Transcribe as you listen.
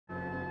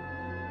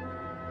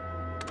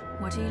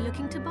What are you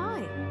looking to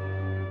buy?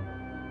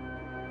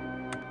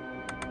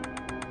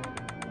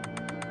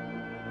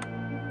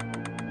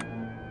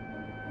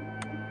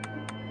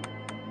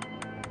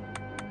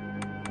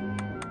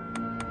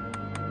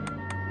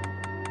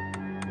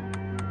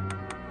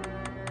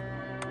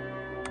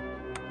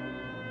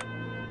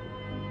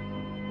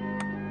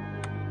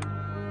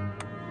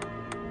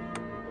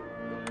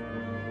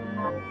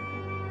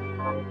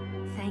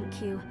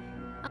 Thank you.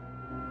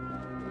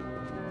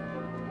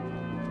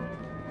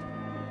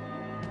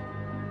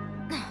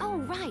 Oh,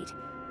 right.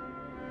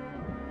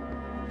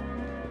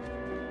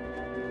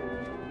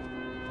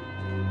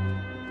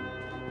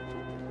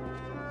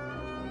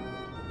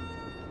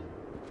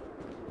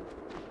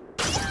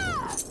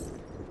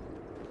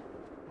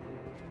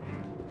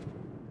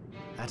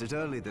 At it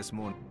early this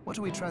morning. What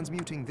are we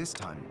transmuting this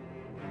time?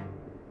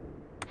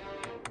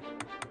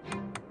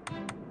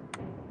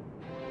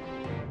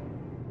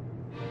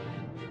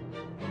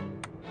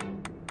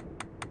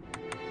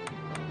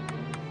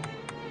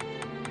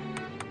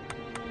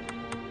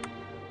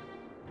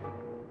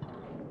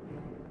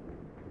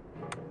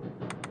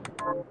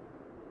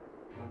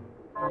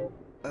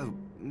 Oh,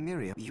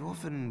 Miriam, you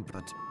often,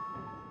 but...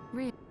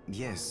 Really?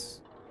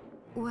 Yes.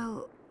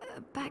 Well,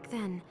 back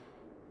then,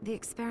 the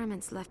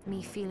experiments left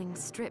me feeling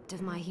stripped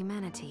of my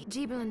humanity.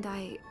 Jeeble and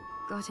I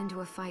got into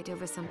a fight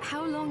over some...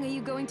 How long are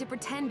you going to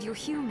pretend you're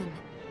human?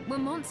 We're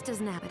monsters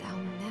now. But I'll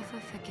never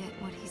forget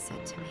what he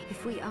said to me.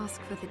 If we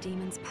ask for the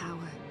demon's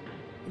power,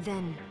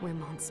 then we're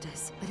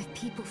monsters. But if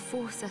people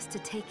force us to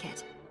take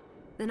it,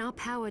 then our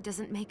power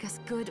doesn't make us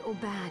good or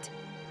bad.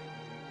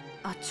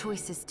 Our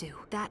choices do.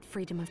 That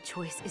freedom of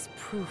choice is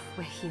proof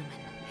we're human.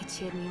 It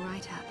cheered me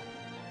right up.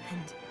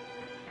 And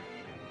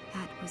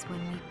that was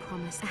when we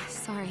promised...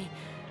 Sorry,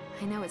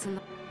 I know it's a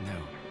lot.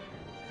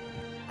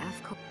 No.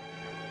 Of course.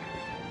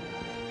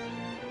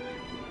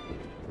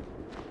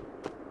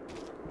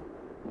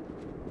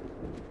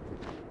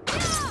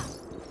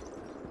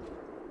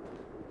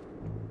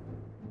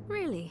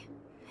 Really?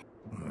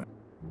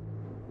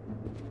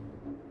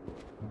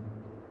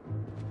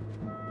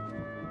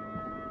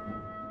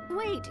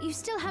 Wait, you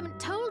still haven't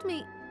told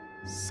me.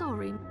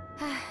 Sorry.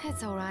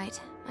 It's all right.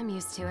 I'm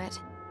used to it.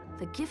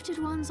 The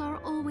gifted ones are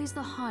always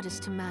the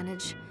hardest to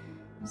manage.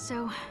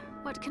 So,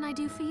 what can I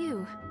do for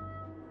you?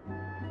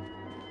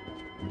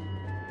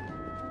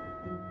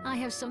 I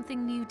have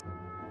something new.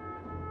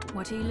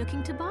 What are you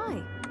looking to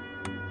buy?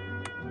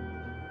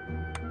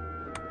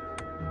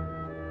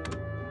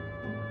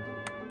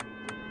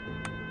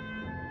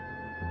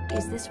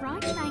 Is this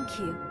right? Thank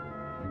you.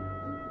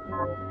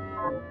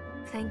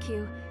 Thank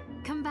you.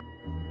 Come back.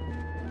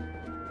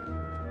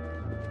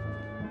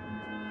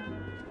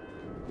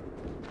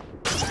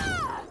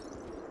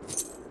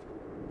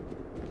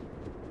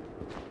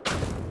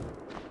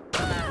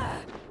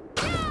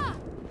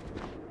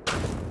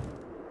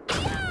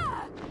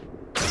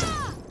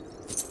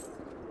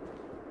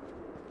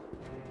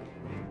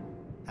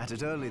 At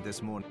it early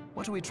this morning.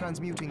 What are we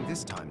transmuting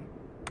this time?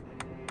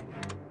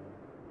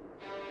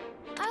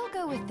 I'll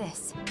go with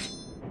this.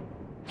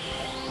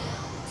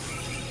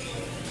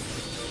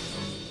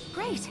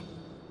 Great!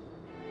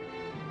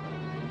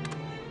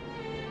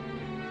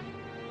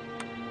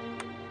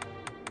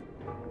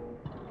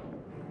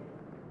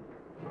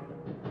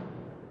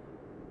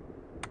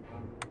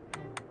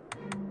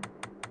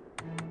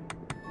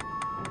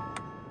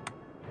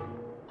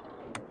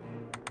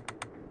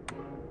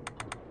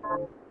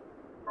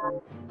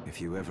 If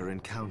you ever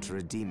encounter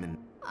a demon...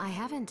 I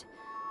haven't,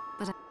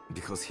 but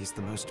Because he's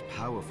the most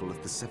powerful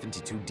of the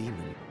 72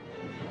 demons.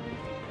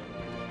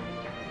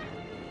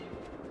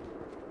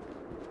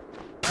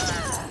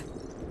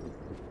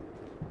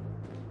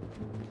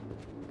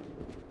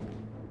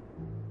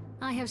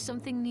 I have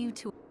something new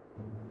to...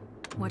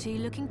 What are you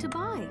looking to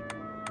buy?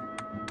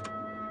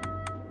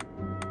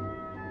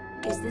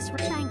 Is this...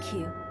 Thank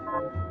you.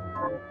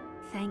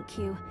 Thank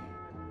you.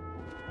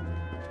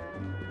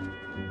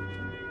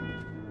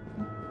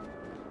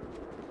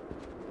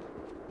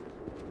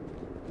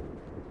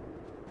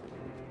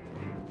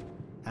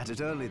 At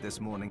it early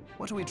this morning.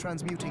 What are we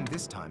transmuting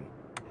this time?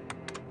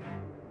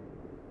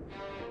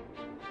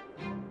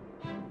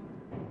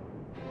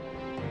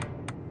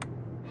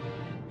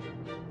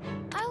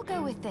 I'll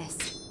go with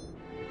this.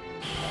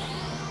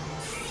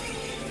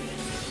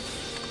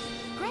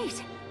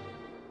 Great!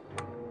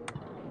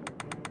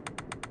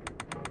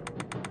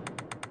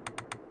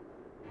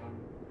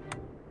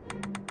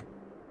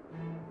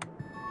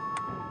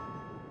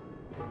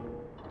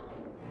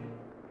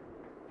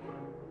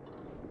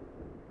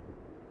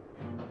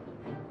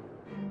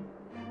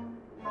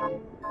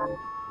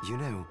 You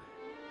know,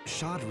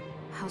 Shard...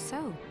 How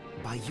so?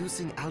 By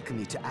using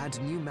alchemy to add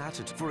new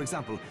matter to... For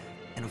example,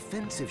 an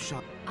offensive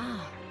shard...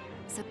 Ah,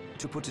 so...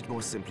 To put it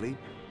more simply,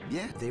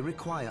 yeah, they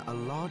require a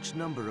large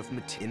number of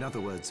In other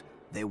words,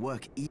 they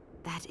work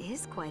That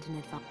is quite an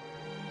advantage.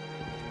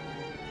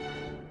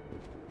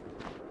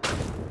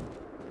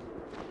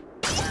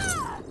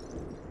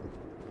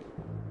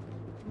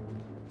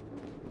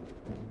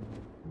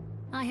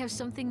 I have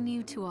something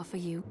new to offer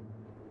you.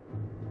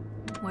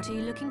 What are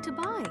you looking to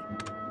buy?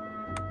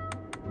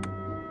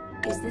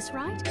 Is this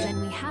right? Then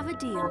we have a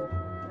deal.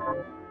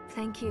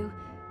 Thank you.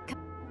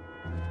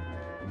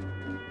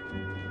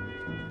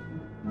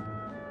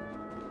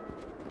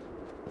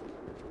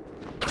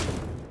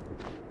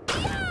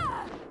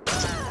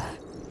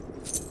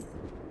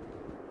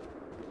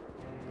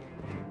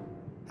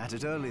 At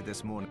it early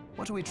this morning.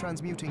 What are we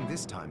transmuting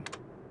this time?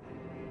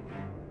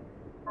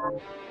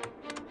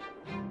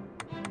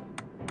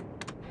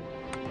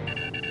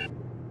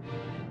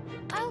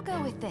 I'll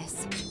go with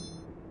this.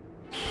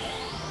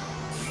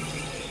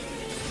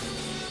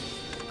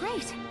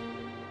 Great.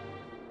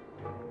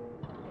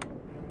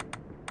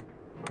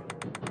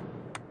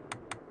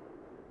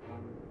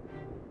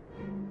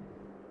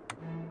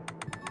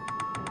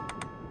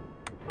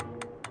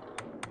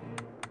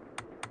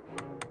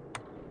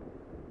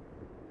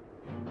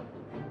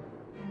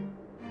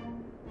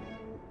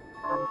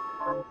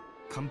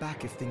 Come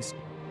back if things...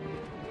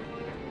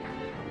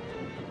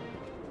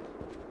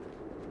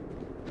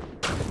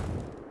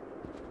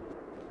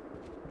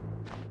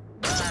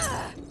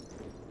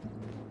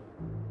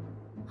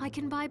 I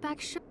can buy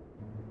back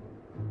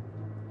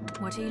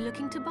What are you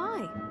looking to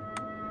buy?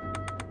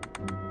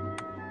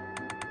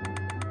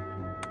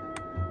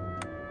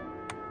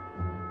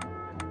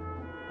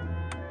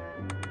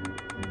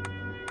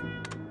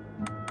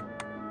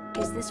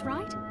 Is this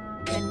right?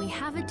 Then we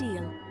have a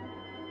deal.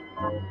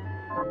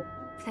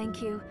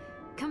 Thank you.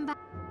 Come back.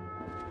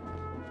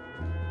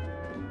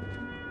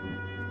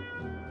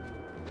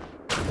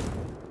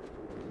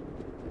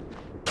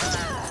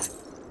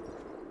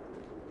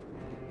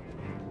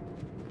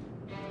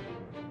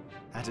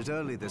 At it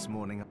early this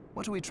morning.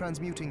 What are we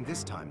transmuting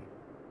this time?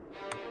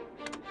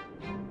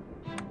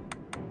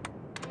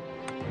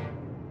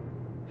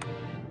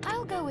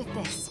 I'll go with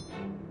this.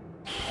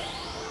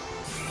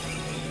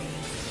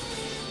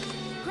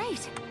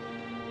 Great.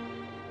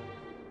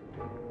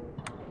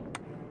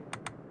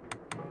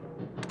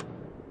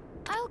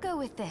 I'll go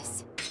with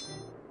this.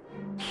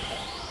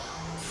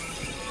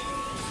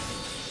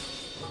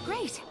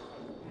 Great.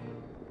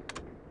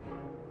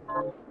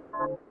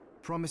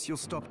 Promise you'll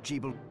stop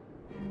Jeeble.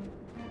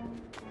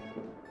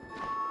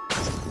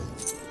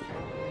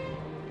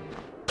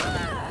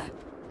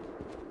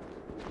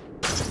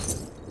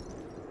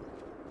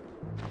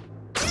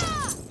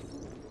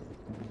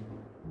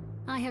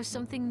 I have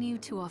something new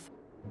to offer.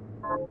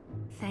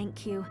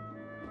 Thank you.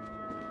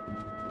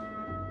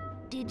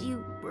 Did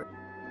you...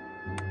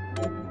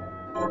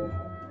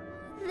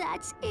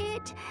 That's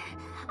it.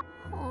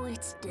 Oh,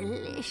 it's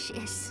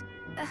delicious.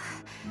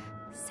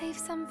 Save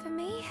some for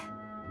me?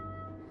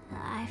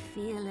 I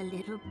feel a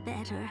little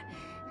better.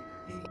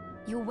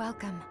 You're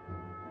welcome.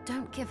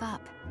 Don't give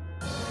up.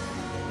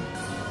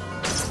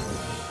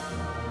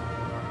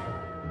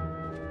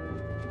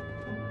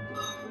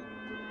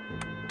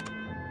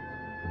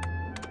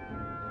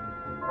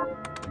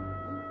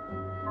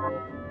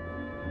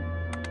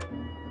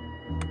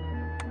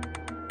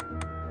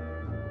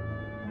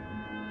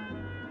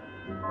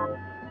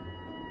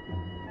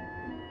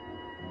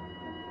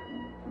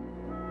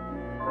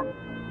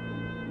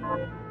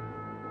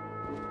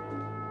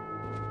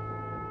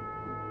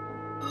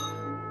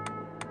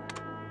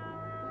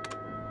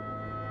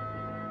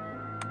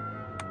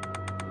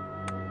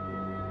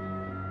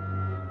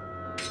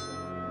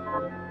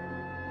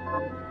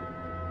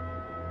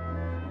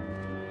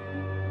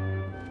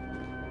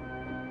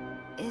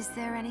 Is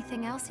there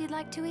anything else you'd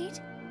like to eat?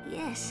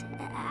 Yes,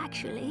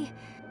 actually.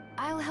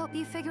 I'll help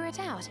you figure it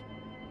out.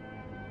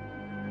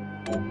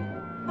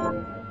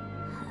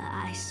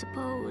 I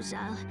suppose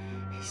I'll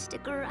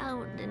stick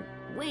around and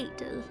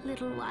wait a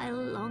little while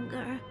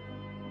longer.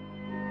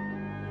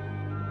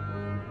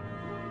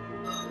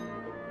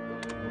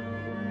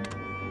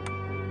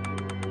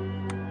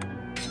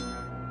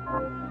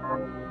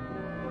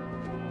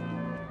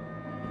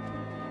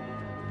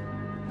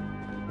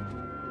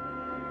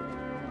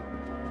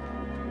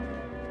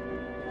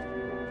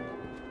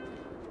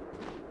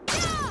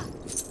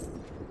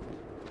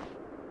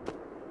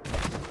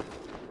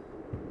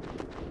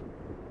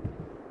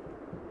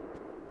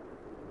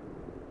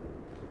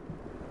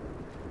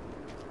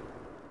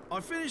 I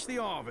finished the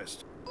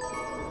harvest.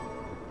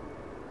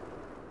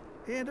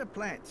 Here to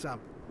plant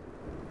something.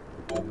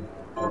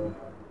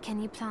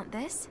 Can you plant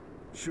this?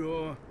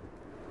 Sure.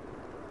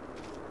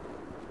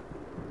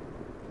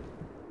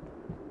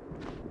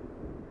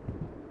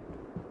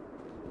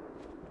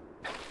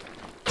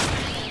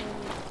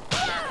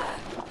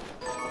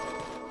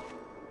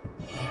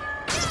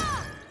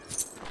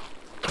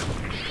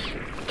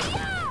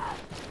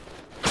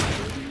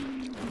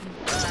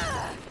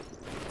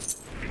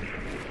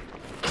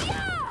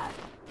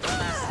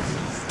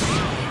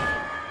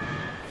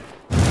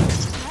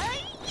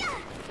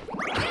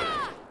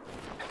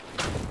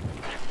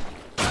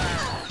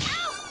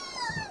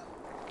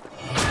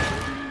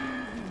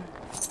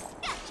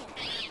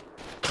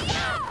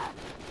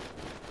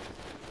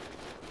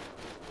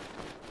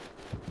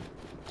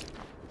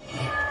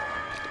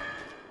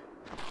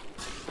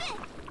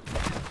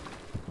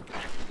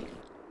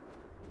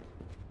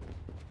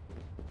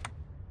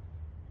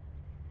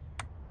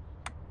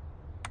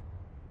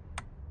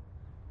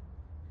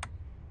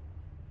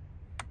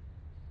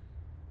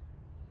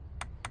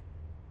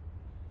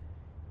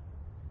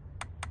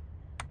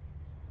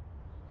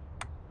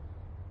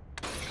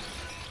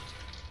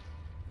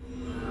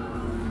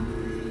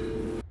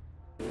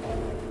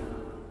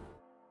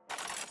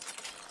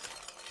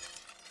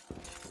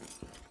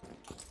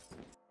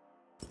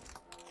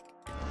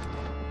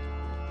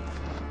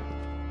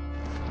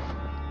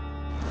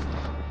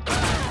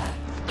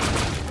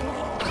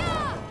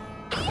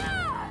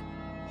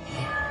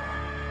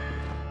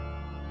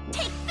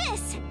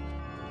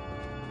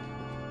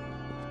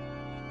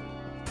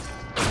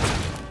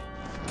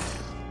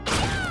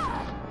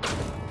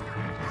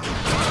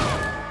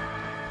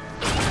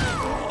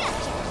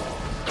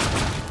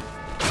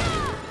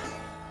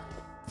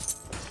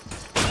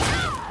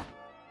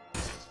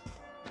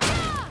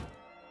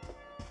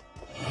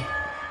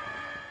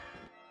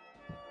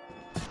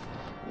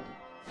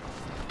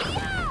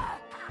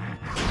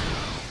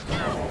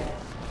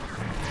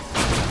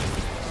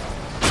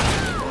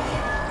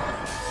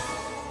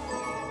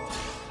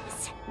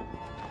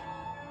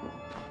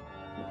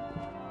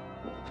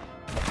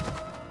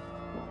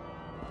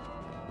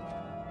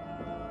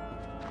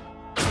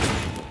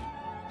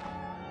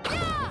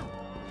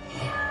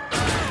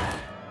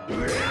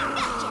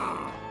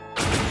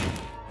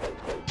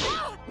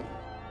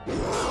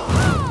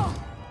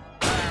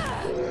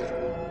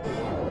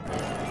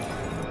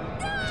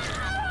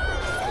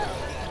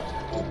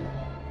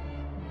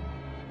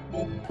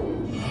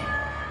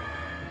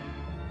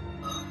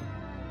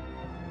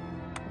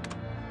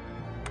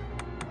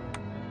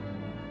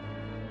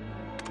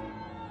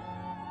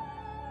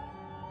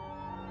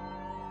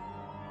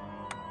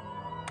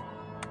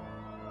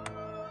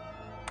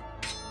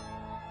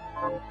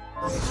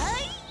 Huh?